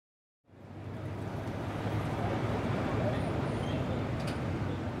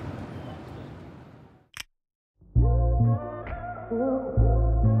Now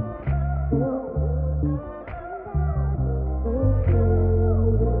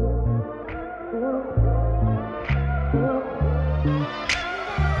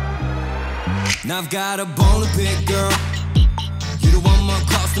I've got a bone to pick, girl. You the one more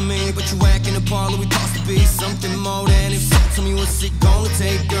close to me, but you act in the parlor we supposed to be something more than if so. Tell me what's it gonna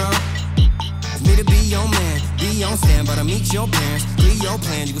take, girl? For me to be your man, be on stand, but I meet your parents, clear your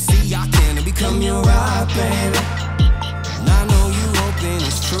plan. You will see I can and become your ride, baby. And I know you hoping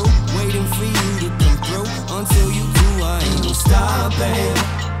it's true, waiting for you to come through. Until you do, I ain't gon' stop, baby.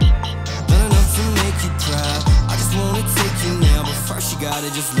 Done enough to make you proud. I just wanna take you now, but first you gotta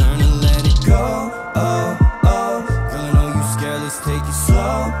just learn to let it go. Oh, oh, girl, I know you scared, let's take it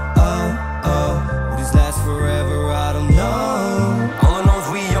slow. Oh, oh, will this last forever? I don't know. All I know is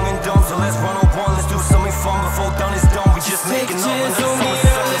we young and dumb, so let's run on one. Let's do something fun before done is done. We just making up another summer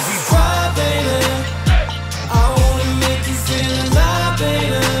sun as we ride, baby. I wanna make you feel alive,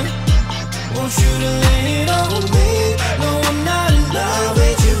 baby. Want you to lay it on me. No, I'm not in love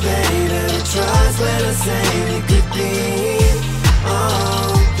with you, baby. Trust when I say it could be.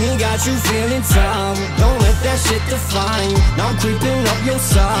 Oh, he got you feeling tired. Don't let that shit define you. Now I'm creeping up your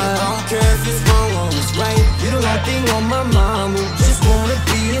side. I don't care if it's wrong or it's right. You're the one thing on my mind. We just wanna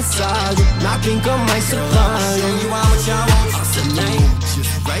be inside you. And I think I might surprise you. Show you how much I want you tonight.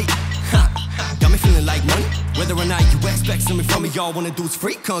 Just right. Got me feeling like money. Whether or not you expect something from me, y'all wanna do is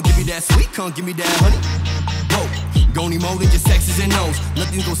free. Can't give me that sweet, can't give me that honey. Whoa, gon' need more than just X's and O's.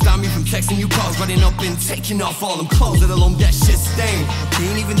 Nothing's gon' stop me from texting you calls, running up and taking off all them clothes. Let alone that shit stain. He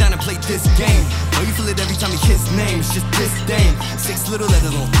ain't even down to play this game. Know you feel it every time he hits name. It's just this dame. 6 little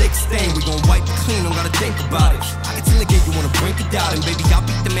letters on thick stain. We gon' wipe it clean, don't gotta think about it. I can tell again you wanna break it out. And baby, I'll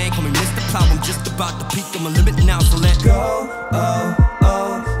beat the man, call me Mr. Plow. I'm just about to peak, I'm a limit now, so let go. Oh,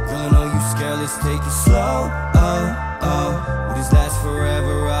 oh, girl, I know you scared, let's take it slow. Oh, oh, will this last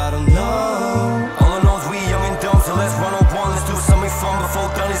forever? I don't know. All I know is we young and dumb, so let's run on one. Let's do something fun before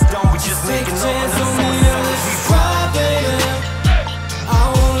done is done. We just making up another summer sun as we ride, baby. I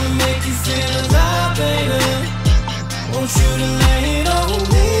wanna make you feel alive, baby. Want you to lay it on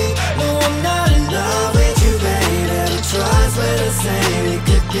me. No, I'm not in love with you, baby. Trust what I say it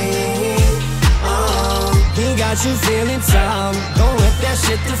could be. Oh, he got you feeling tired. Don't let that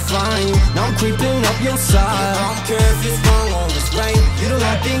shit define you. Now I'm creeping up your side. I don't care if it's wrong or it's right. You're the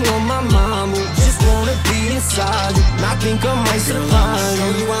one thing on my mind. We just wanna be inside you. And I think I might surprise you.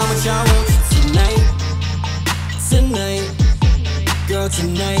 Show you how much I want you tonight. Tonight, girl,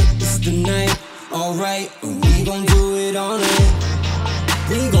 tonight is the night. Alright, we gon' do it all night.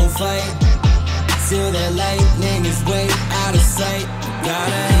 We gon' fight till that lightning is way out of sight.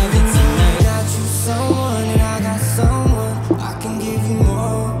 Gotta have it tonight. Got you someone and I got someone. I can give you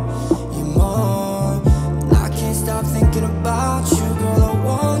more, you more. And I can't stop thinking about you, girl, I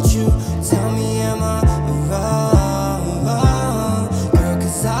want you. Tell me, am I wrong? Girl,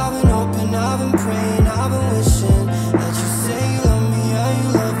 cause I've been hoping, I've been praying, I've been wishing that you say you love me. Are you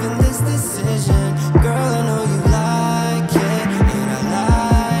loving this decision? Girl, I know you like it, and I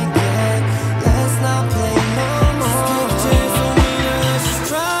like it. Let's not play no more. Just give a chance on me, let's just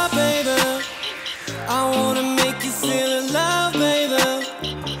try, baby. I wanna make you feel alive, baby.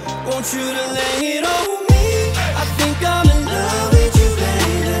 Want you to lay it on me. I think I'm in love with you,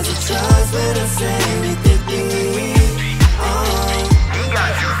 baby. There's a trust when I say we could be. He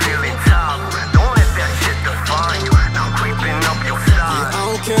got you feeling tired. Don't let that shit define you. Now creeping up your side. I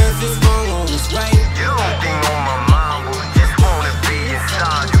don't care if it's wrong or it's right. You don't think on my mind, but just wanna be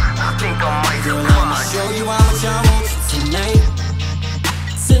inside you. I think I might Girl, I'ma surprise you. show you how much I want you tonight.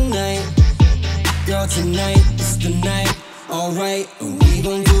 Tonight, girl, tonight is the night. Alright, we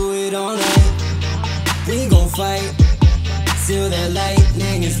gon' do it all night. We gon' fight till that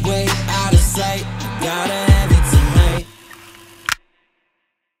lightning is way out of sight. Gotta have it tonight.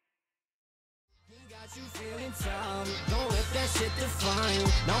 He got you feeling tired. Don't let that shit define you.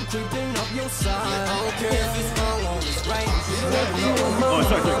 Now I'm creeping up your side. I don't care if it's wrong or it's right. Oh,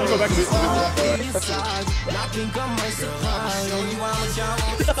 sorry, can you go back a bit? And I think I might surprise you. Show you how much I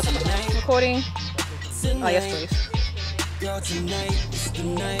want you tonight. Recording. Oh, yes, please. Girl, tonight is the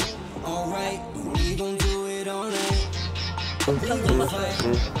night. Alright, we gon' do it all night. We gon' fight.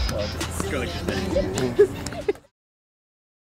 Go like this.